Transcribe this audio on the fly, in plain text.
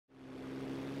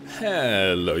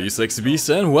Hello, you sexy beast,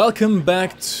 and welcome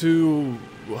back to...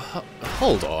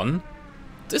 Hold on.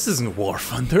 This isn't War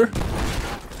Thunder.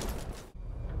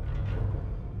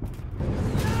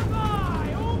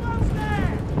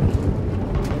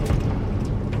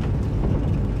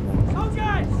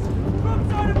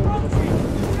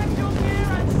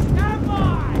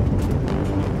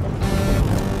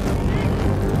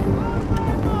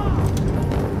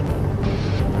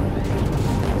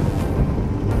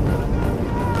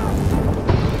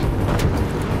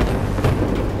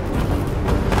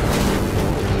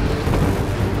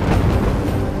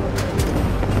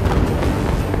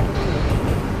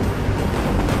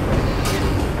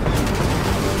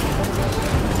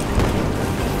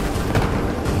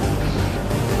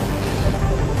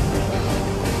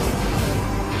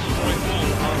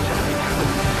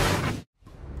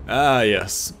 Ah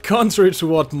yes, contrary to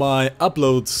what my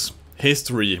uploads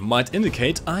history might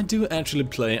indicate, I do actually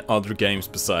play other games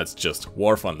besides just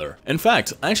War Thunder. In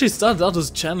fact, I actually started out this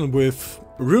channel with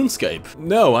RuneScape.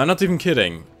 No, I'm not even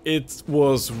kidding. It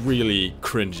was really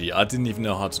cringy. I didn't even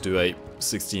know how to do a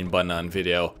 16:9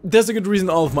 video. There's a good reason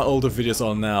all of my older videos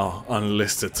are now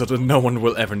unlisted, so that no one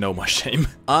will ever know my shame.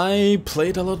 I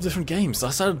played a lot of different games. I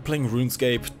started playing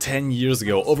RuneScape 10 years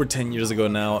ago, over 10 years ago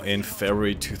now, in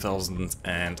February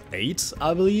 2008,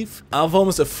 I believe. I have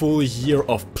almost a full year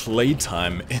of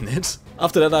playtime in it.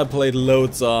 After that I played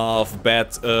loads of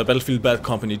Battlefield Bad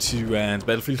Company 2 and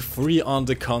Battlefield 3 on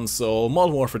the console,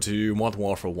 Modern Warfare 2, Modern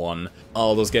Warfare 1,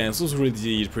 all those games. It was really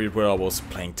the period where I was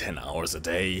playing 10 hours a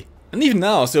day. And even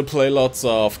now I still play lots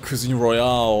of Cuisine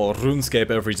Royale, RuneScape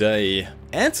every day.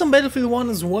 And some Battlefield 1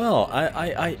 as well.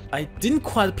 I didn't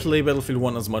quite play Battlefield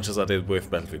 1 as much as I did with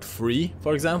Battlefield 3,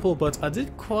 for example, but I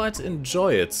did quite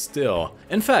enjoy it still.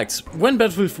 In fact, when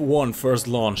Battlefield 1 first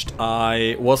launched,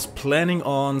 I was planning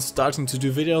on starting to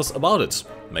do videos about it,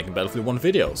 making Battlefield 1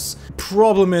 videos.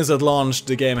 Problem is, at launch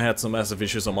the game had some massive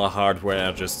issues on my hardware.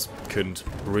 I just couldn't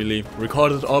really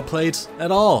record it or play it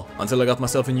at all, until I got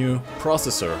myself a new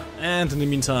processor. And in the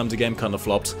meantime the game kinda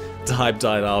flopped, the hype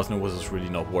died out, and it was just really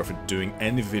not worth it doing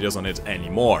any videos on it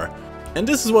anymore. And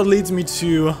this is what leads me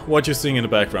to what you're seeing in the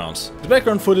background. The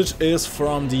background footage is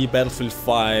from the Battlefield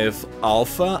 5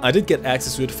 alpha. I did get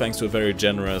access to it thanks to a very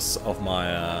generous of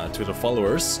my Twitter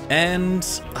followers, and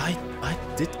I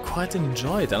did quite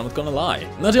enjoy it, and I'm not gonna lie.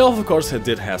 Now the alpha of course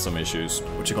did have some issues,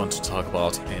 which we're going to talk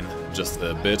about in just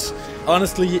a bit.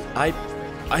 Honestly, I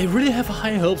really have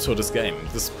high hopes for this game,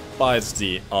 despite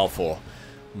the awful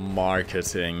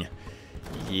marketing.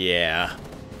 Yeah.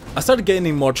 I started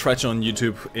gaining more traction on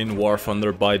YouTube in War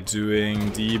Thunder by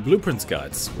doing the blueprints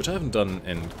guides, which I haven't done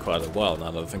in quite a while now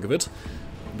that I think of it.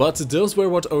 But those were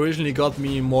what originally got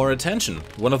me more attention.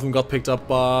 One of them got picked up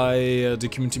by the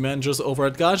community managers over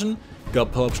at Gaijin,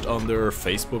 got published on their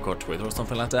Facebook or Twitter or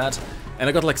something like that, and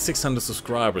I got like 600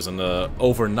 subscribers in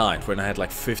overnight when I had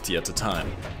like 50 at the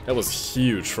time. That was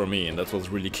huge for me, and that was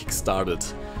really kick-started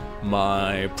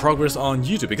my progress on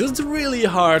YouTube, because it's really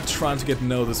hard trying to get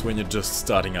noticed when you're just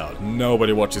starting out.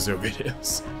 Nobody watches your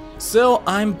videos. So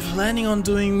I'm planning on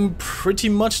doing pretty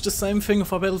much the same thing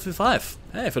for Battlefield 5.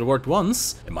 Hey, if it worked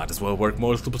once, it might as well work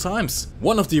multiple times.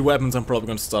 One of the weapons I'm probably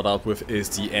going to start out with is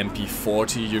the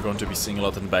MP40. You're going to be seeing a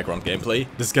lot in the background gameplay.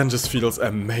 This gun just feels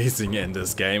amazing in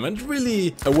this game and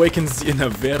really awakens the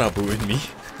inner Verabu in me.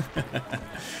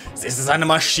 This is eine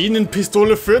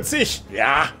Maschinenpistole 40!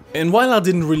 Yeah! And while I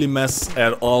didn't really mess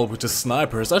at all with the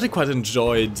snipers, I did quite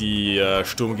enjoy the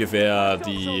Sturmgewehr,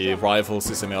 the rifles,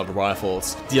 the semi-auto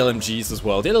rifles, the LMGs as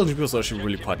well. The LMG was actually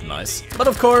really quite nice. But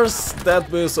of course, that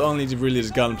was only really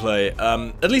the gunplay.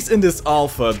 At least in this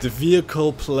alpha, the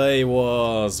vehicle play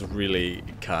was really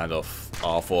kind of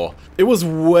awful. It was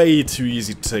way too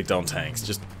easy to take down tanks.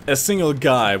 Just a single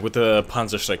guy with a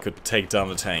Panzerschreck could take down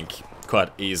the tank quite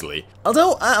easily.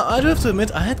 Although, I do have to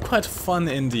admit, I had quite fun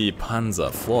in the Panzer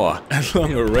IV at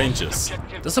longer ranges.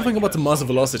 There's something about the muzzle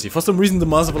velocity. For some reason, the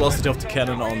muzzle velocity of the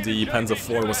cannon on the Panzer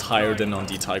IV was higher than on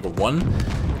the Tiger I.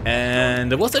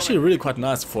 And it was actually really quite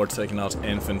nice for taking out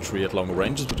infantry at longer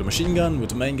ranges with the machine gun, with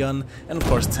the main gun, and of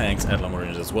course tanks at longer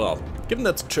ranges as well. Given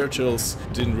that Churchills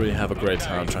didn't really have a great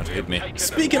time trying to hit me.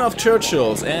 Speaking of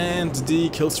Churchills and the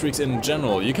kill streaks in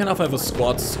general, you can have a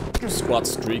squad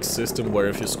streak system where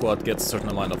if your squad gets a certain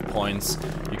amount of points,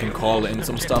 you can call in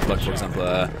some stuff, like for example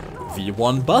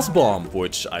V1 buzz bomb,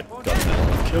 which I got a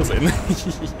lot of kills in.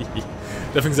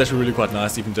 That thing's actually really quite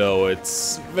nice, even though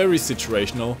it's very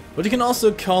situational. But you can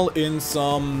also call in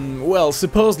some, well,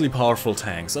 supposedly powerful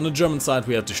tanks. On the German side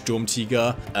we have the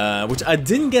Sturmtiger, which I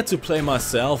didn't get to play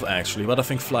myself actually, but I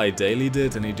think Fly Daily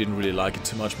did, and he didn't really like it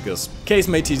too much because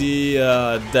casemate TD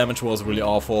damage was really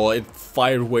awful. It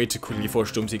fired way too quickly for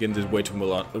Sturmtiger and did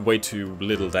way too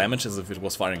little damage, as if it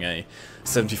was firing a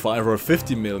 75 or a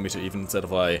 50mm even instead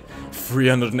of a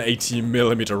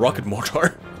 380mm rocket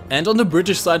mortar. And on the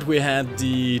British side we had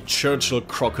the Churchill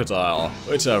Crocodile,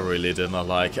 which I really did not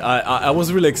like. I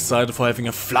was really excited for having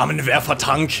a Flammenwerfer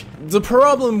tank. The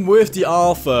problem with the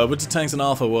Alpha, with the tanks in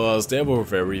Alpha, was they were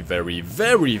very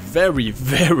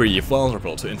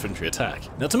vulnerable to infantry attack.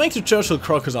 Now to make the Churchill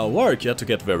Crocodile work, you had to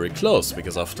get very close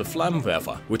because of the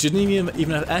Flammenwerfer, which you didn't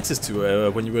even have access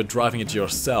to when you were driving it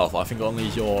yourself. I think only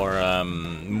your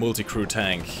multi-crew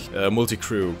tank,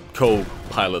 multi-crew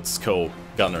co-pilots,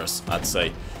 co-gunners, I'd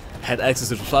say, had access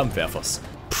to the Flammenwerfers.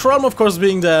 Problem, of course,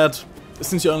 being that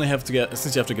since you have to get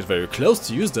very close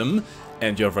to use them,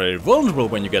 and you're very vulnerable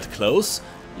when you get close,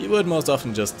 you would most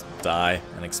often just die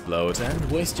and explode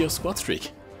and waste your squad streak.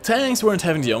 Tanks weren't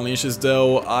having the only issues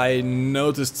though. I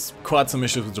noticed quite some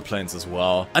issues with the planes as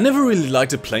well. I never really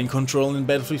liked the plane control in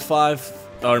Battlefield 5.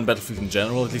 Or in Battlefield in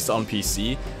general, at least on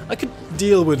PC. I could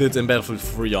deal with it in Battlefield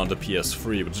 3 on the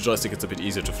PS3, but the joystick is a bit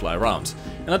easier to fly around.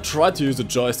 And I tried to use the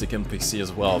joystick in PC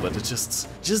as well, but it just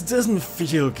doesn't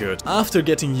feel good. After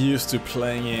getting used to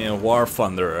playing in War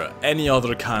Thunder, any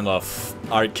other kind of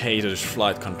arcade-ish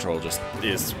flight control just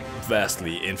is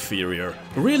vastly inferior.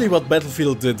 Really what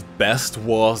Battlefield did best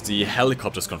was the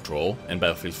helicopters control in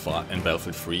Battlefield 5 and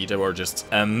Battlefield 3. They were just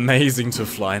amazing to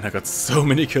fly, and I got so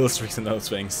many kill streaks in those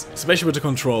things. Especially with the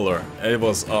controller. It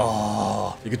was,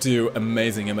 oh, you could do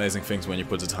amazing things when you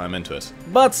put the time into it.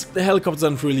 But the helicopters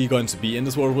aren't really going to be in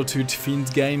this World War II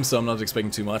themed game, so I'm not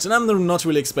expecting too much. And I'm not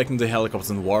really expecting the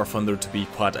helicopters in War Thunder to be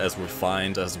quite as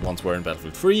refined as the ones were in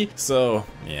Battlefield 3. So,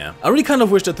 yeah. I really kind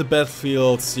of wish that the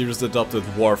Battlefield series adopted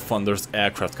War Thunder's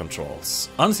aircraft controls.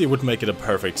 Honestly, it would make it a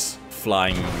perfect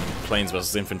flying planes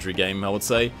versus infantry game, I would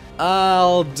say.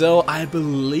 Although I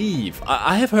believe,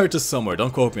 I have heard this somewhere,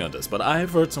 don't quote me on this, but I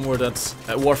have heard somewhere that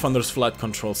War Thunder's flight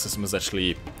control system is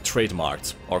actually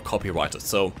trademarked or copyrighted,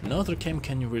 so no other game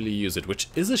can you really use it, which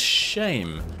is a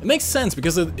shame. It makes sense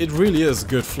because it really is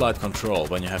good flight control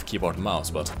when you have keyboard and mouse,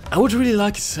 but I would really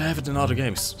like to have it in other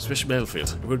games, especially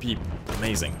Battlefield. It would be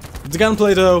amazing. The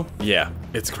gunplay though, yeah,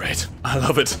 it's great. I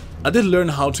love it. I did learn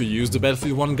how to use the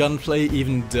Battlefield 1 gunplay,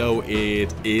 even though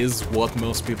it is what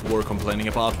most people were complaining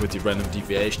about with the random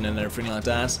deviation and everything like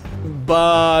that.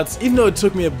 But even though it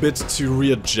took me a bit to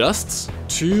readjust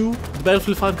to the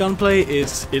Battlefield 5 gunplay,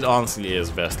 it honestly is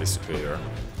vastly superior.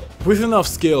 With enough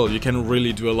skill, you can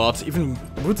really do a lot, even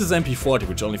with this MP40,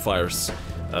 which only fires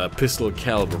pistol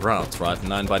caliber rounds, right?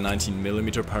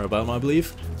 9x19mm parabellum, I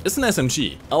believe. It's an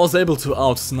SMG. I was able to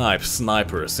out-snipe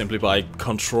snipers simply by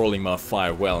controlling my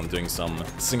fire well and doing some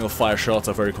single fire shots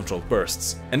or very controlled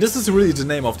bursts. And this is really the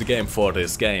name of the game for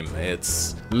this game.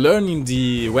 It's learning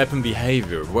the weapon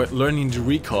behavior, learning the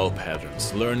recoil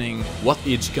patterns, learning what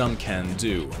each gun can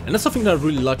do. And that's something that I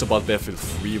really liked about Battlefield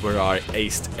 3, where I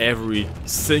aced every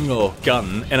single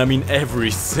gun, and I mean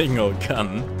every single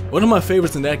gun. One of my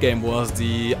favorites in that game was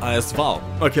the IS-Val.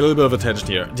 Okay, a little bit of a tangent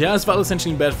here. The IS-Val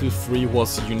essentially in Battlefield 3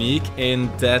 was unique in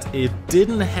that it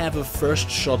didn't have a first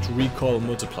shot recoil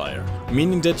multiplier,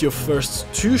 meaning that your first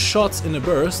 2 shots in a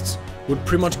burst would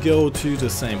pretty much go to the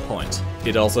same point.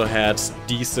 It also had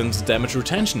decent damage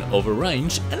retention over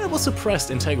range, and it was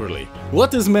suppressed integrally.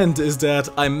 What this meant is that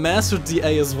I mastered the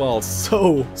IS-Val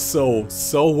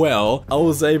so well, I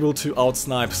was able to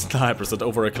out-snipe snipers at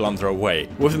over a kilometer away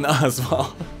with an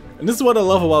IS-Val. And this is what I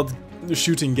love about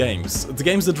shooting games. The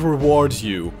games that reward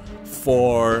you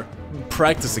for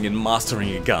practicing and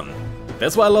mastering a gun.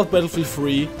 That's why I love Battlefield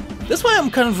 3. That's why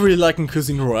I'm kind of really liking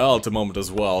Cuisine Royale at the moment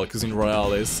as well. Cuisine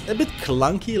Royale is a bit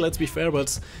clunky, let's be fair,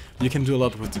 but you can do a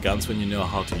lot with the guns when you know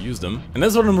how to use them. And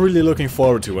that's what I'm really looking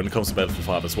forward to when it comes to Battlefield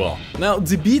 5 as well. Now,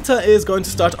 the beta is going to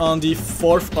start on the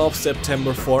 4th of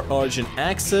September for Origin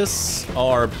Access,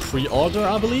 or pre-order,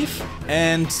 I believe.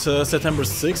 And September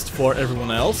 6th for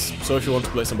everyone else. So if you want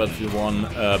to play some Battlefield 1,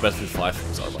 Battlefield 5,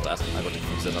 sorry about that, I got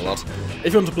confused a lot.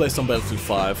 If you want to play some Battlefield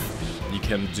 5, you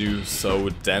can do so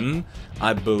then.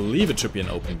 I believe it should be an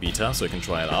open beta, so you can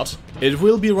try it out. It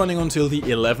will be running until the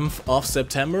 11th of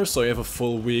September, so you have a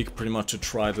full week pretty much to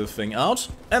try the thing out.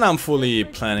 And I'm fully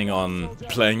planning on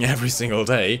playing every single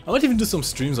day. I might even do some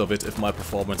streams of it if my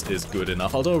performance is good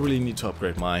enough, although I really need to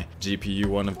upgrade my GPU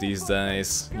one of these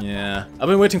days. Yeah. I've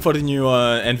been waiting for the new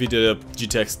NVIDIA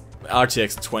GTX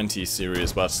RTX 20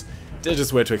 series, but they're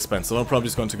just way too expensive. I'm probably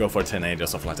just going to go for a 1080 or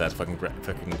something like that if I can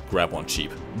grab one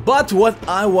cheap. But what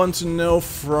I want to know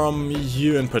from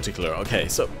you in particular, okay,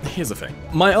 so here's the thing.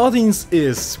 My audience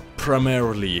is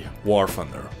primarily War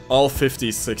Thunder. All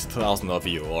 56,000 of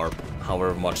you, or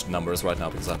however much the number is right now,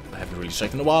 because I haven't really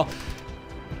checked in a while.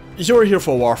 You're here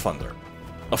for War Thunder.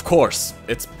 Of course,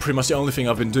 it's pretty much the only thing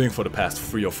I've been doing for the past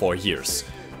 3 or 4 years.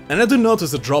 And I do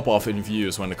notice a drop-off in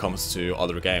views when it comes to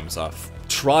other games. I've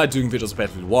tried doing videos of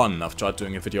Battlefield 1, I've tried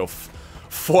doing a video of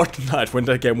Fortnite when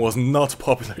that game was not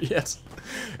popular yet.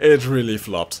 It really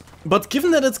flopped. But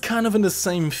given that it's kind of in the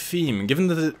same theme, given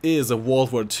that it is a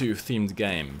World War II themed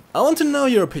game, I want to know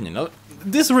your opinion.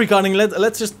 This regarding,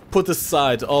 let's just put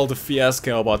aside all the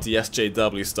fiasco about the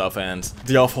SJW stuff and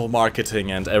the awful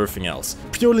marketing and everything else.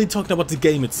 Purely talking about the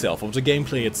game itself, of the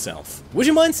gameplay itself. Would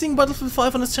you mind seeing Battlefield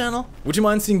 5 on this channel? Would you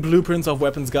mind seeing blueprints of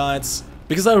weapons guides?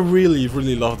 Because I really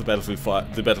love the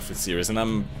Battlefield series, and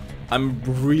I'm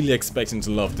really expecting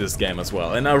to love this game as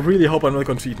well. And I really hope I'm not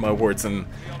going to eat my words in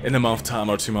a month's time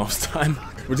or 2 months' time.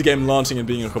 With the game launching and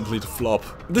being a complete flop.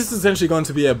 This is essentially going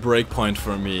to be a breakpoint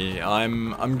for me.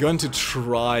 I'm going to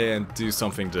try and do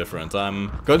something different.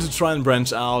 I'm going to try and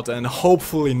branch out and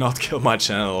hopefully not kill my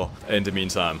channel in the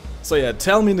meantime. So yeah,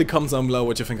 tell me in the comments down below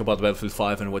what you think about Battlefield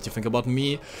 5 and what you think about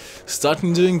me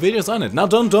starting doing videos on it. Now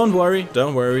don't worry,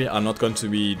 I'm not going to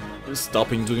be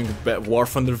stopping doing War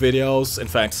Thunder videos. In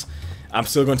fact, I'm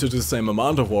still going to do the same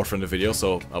amount of War Thunder videos,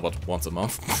 so about once a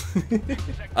month.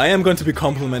 I am going to be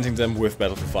complementing them with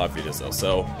Battlefield 5 videos though,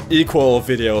 so equal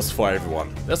videos for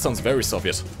everyone. That sounds very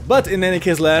Soviet. But in any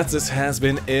case, lads, this has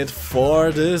been it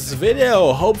for this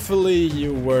video. Hopefully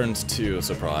you weren't too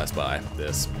surprised by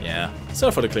this. Yeah.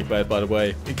 Sorry for the clickbait, by the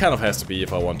way. It kind of has to be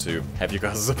if I want to have you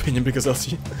guys' opinion, because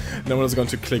else no one is going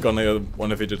to click on a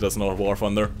video that's not War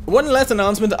Thunder. One last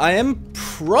announcement, I am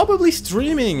probably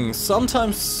streaming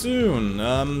sometime soon.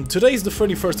 Today is the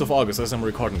 31st of August as I'm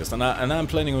recording this, and I'm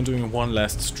planning on doing one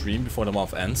last stream before the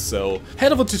month ends, so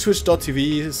head over to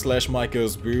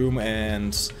twitch.tv/MikeGoesBoom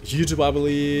and YouTube, I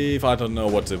believe. I don't know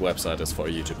what the website is for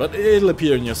YouTube, but it'll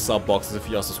appear in your sub boxes if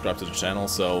you are subscribed to the channel.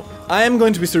 So I am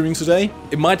going to be streaming today.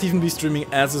 It might even be streaming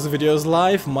as this video is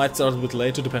live, might start a bit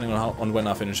later depending on when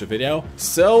I finish the video.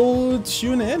 So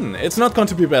tune in. It's not going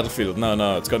to be Battlefield,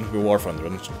 no, it's going to be War Thunder,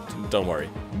 don't worry.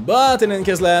 But in any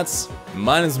case, lads,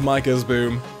 my name is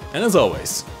MikeGoesBoom, and as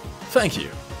always, thank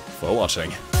you for watching.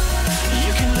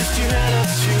 You can lift your head up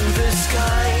to the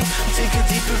sky, take a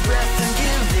deeper breath and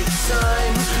give it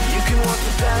time. You can walk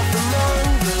the path among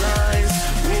the lines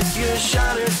with your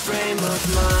shattered frame of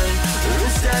mind. Or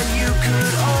instead you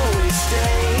could always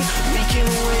stay. We can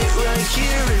wait right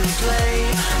here and play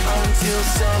until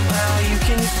somehow you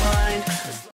can find